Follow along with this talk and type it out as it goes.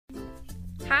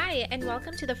Hi, and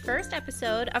welcome to the first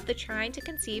episode of the Trying to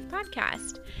Conceive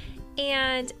podcast.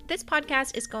 And this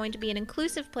podcast is going to be an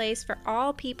inclusive place for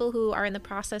all people who are in the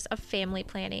process of family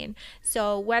planning.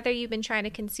 So whether you've been trying to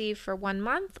conceive for 1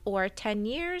 month or 10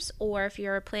 years, or if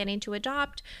you're planning to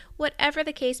adopt, whatever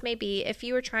the case may be, if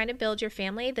you are trying to build your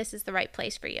family, this is the right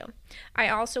place for you. I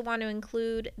also want to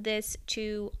include this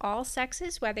to all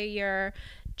sexes, whether you're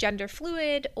gender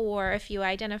fluid or if you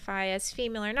identify as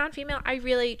female or non-female. I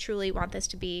really truly want this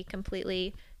to be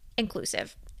completely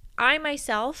inclusive. I am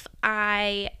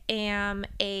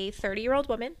a 30-year-old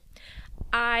woman.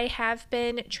 I have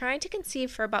been trying to conceive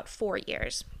for about 4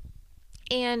 years.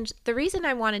 And the reason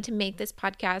I wanted to make this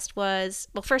podcast was,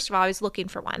 well, first of all, I was looking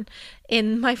for one.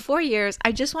 In my 4 years,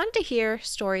 I just wanted to hear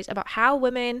stories about how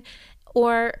women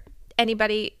or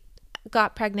anybody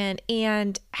got pregnant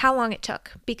and how long it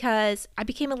took, because I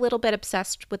became a little bit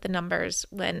obsessed with the numbers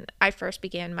when I first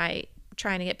began my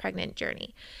trying to get pregnant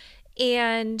journey.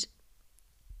 And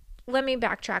let me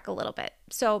backtrack a little bit.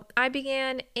 So I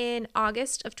began in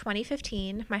August of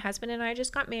 2015. My husband and I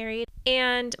just got married,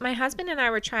 and my husband and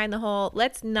I were trying the whole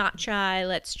let's not try,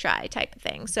 let's try type of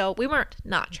thing. So we weren't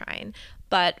not trying,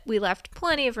 but we left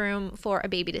plenty of room for a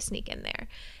baby to sneak in there.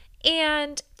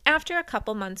 And after a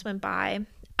couple months went by,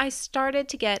 I started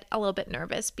to get a little bit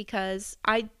nervous because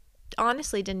I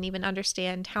honestly didn't even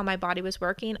understand how my body was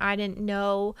working. I didn't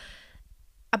know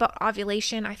about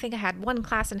ovulation. I think I had one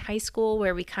class in high school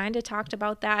where we kind of talked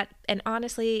about that. And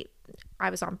honestly, I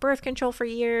was on birth control for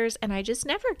years and I just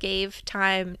never gave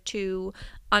time to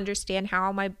understand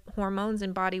how my hormones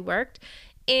and body worked.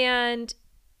 And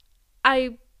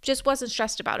I just wasn't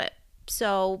stressed about it.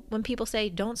 So when people say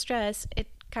don't stress, it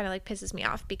kind of like pisses me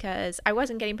off because I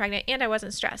wasn't getting pregnant and I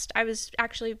wasn't stressed. I was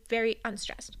actually very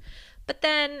unstressed. But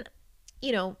then,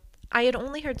 I had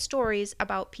only heard stories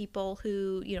about people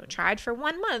who, tried for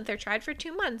 1 month or tried for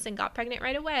 2 months and got pregnant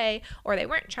right away, or they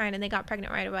weren't trying and they got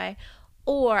pregnant right away.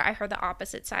 Or I heard the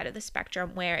opposite side of the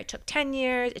spectrum where it took 10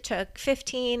 years, it took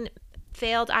 15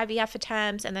 failed IVF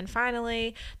attempts, and then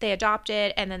finally they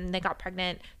adopted and then they got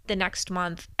pregnant the next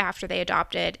month after they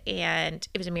adopted and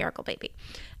it was a miracle baby.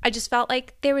 I just felt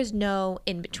like there was no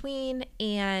in between,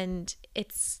 and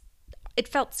it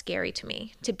felt scary to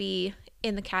me to be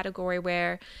in the category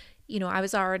where I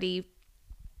was already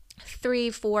 3,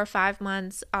 4, 5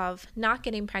 months of not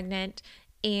getting pregnant,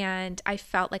 and I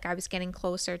felt like I was getting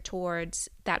closer towards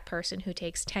that person who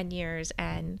takes 10 years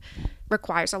and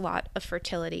requires a lot of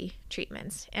fertility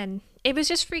treatments. And it was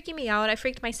just freaking me out. I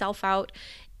freaked myself out.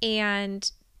 And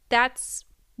that's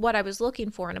what I was looking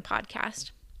for in a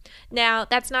podcast. Now,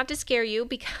 that's not to scare you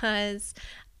because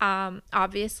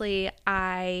obviously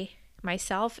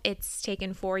it's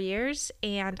taken 4 years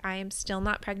and I am still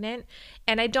not pregnant,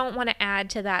 and I don't want to add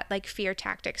to that like fear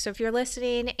tactic. So if you're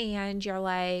listening and you're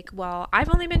like, well,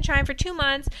 I've only been trying for 2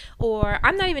 months, or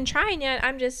I'm not even trying yet,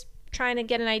 I'm just trying to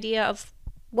get an idea of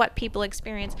what people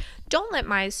experience, don't let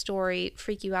my story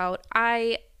freak you out.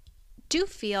 I do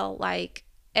feel like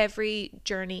every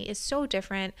journey is so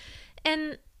different,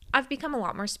 and I've become a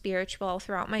lot more spiritual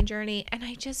throughout my journey, and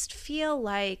I just feel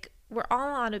like we're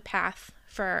all on a path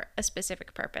for a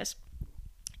specific purpose.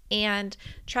 And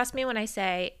trust me when I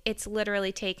say it's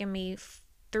literally taken me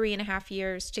 3.5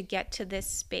 years to get to this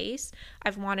space.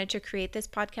 I've wanted to create this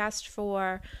podcast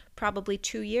for probably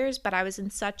 2 years, but I was in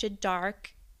such a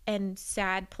dark and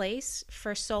sad place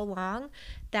for so long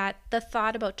that the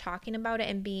thought about talking about it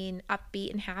and being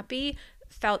upbeat and happy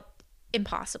felt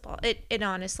impossible. It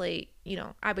honestly,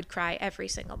 I would cry every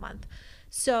single month.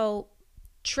 So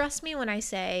trust me when I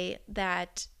say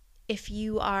that if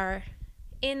you are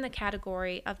in the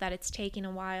category of that it's taking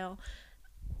a while,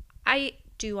 I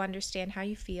do understand how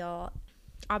you feel.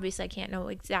 Obviously, I can't know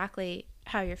exactly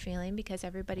how you're feeling because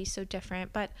everybody's so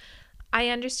different, but I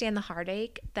understand the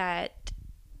heartache that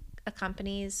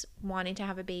accompanies wanting to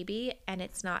have a baby and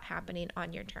it's not happening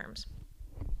on your terms.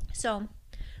 So,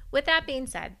 with that being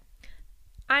said,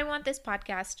 I want this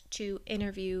podcast to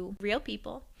interview real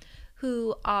people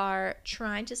who are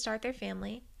trying to start their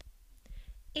family.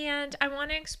 And I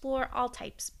want to explore all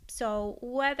types. So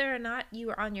whether or not you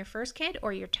are on your first kid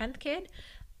or your 10th kid,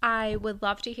 I would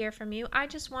love to hear from you. I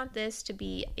just want this to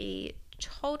be a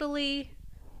totally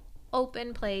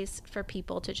open place for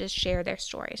people to just share their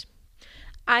stories.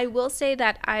 I will say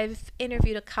that I've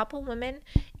interviewed a couple women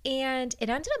and it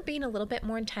ended up being a little bit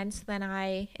more intense than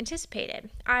I anticipated.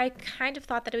 I kind of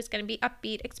thought that it was going to be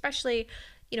upbeat, especially,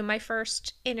 my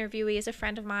first interviewee is a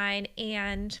friend of mine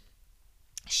and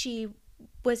she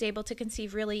was able to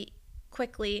conceive really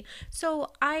quickly.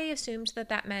 So I assumed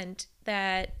that meant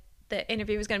that the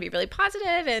interview was going to be really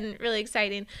positive and really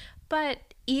exciting. But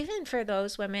even for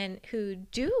those women who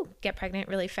do get pregnant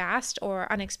really fast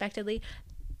or unexpectedly,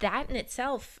 that in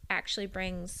itself actually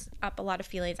brings up a lot of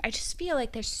feelings. I just feel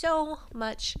like there's so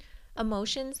much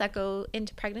emotions that go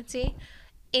into pregnancy,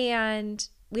 and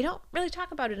we don't really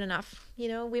talk about it enough.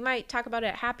 We might talk about it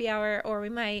at happy hour, or we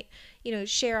might,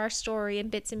 share our story in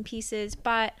bits and pieces,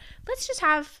 but let's just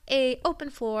have a open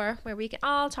floor where we can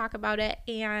all talk about it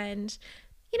and,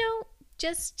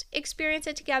 just experience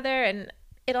it together, and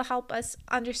it'll help us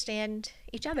understand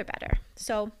each other better.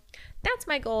 So that's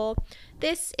my goal.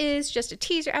 This is just a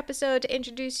teaser episode to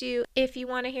introduce you. If you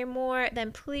want to hear more,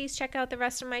 then please check out the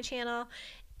rest of my channel.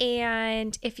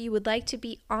 And if you would like to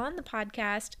be on the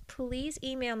podcast, please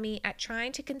email me at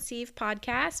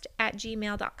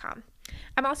tryingtoconceivepodcast@gmail.com.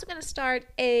 I'm also going to start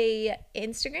a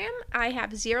Instagram. I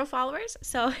have 0 followers,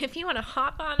 so if you want to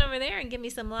hop on over there and give me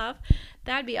some love,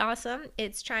 that'd be awesome.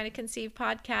 It's Trying to Conceive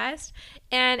Podcast.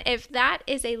 And if that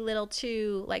is a little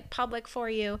too public for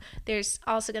you, there's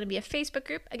also going to be a Facebook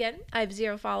group. Again, I have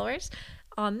 0 followers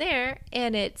on there,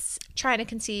 and it's Trying to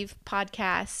Conceive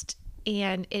Podcast,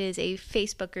 and it is a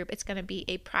Facebook group. It's going to be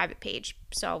a private page,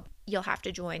 so you'll have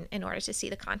to join in order to see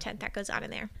the content that goes on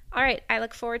in there. All right, I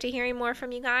look forward to hearing more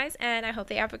from you guys, and I hope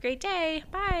they have a great day.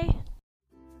 Bye.